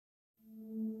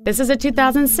This is a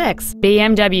 2006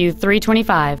 BMW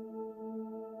 325.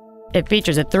 It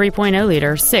features a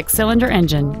 3.0-liter six-cylinder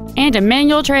engine and a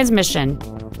manual transmission.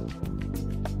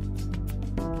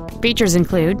 Features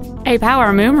include a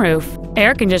power moonroof,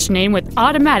 air conditioning with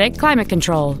automatic climate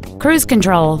control, cruise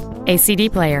control, a CD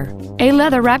player, a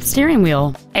leather-wrapped steering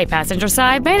wheel, a passenger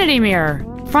side vanity mirror,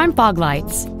 front fog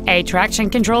lights, a traction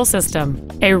control system,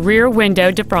 a rear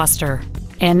window defroster,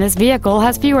 and this vehicle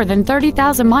has fewer than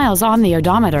 30,000 miles on the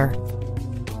odometer.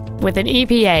 With an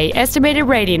EPA estimated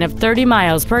rating of 30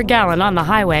 miles per gallon on the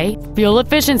highway, fuel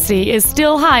efficiency is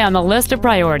still high on the list of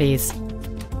priorities.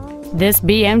 This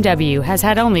BMW has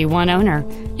had only one owner,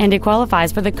 and it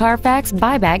qualifies for the Carfax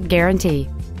buyback guarantee.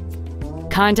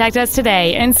 Contact us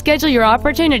today and schedule your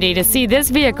opportunity to see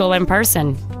this vehicle in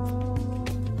person.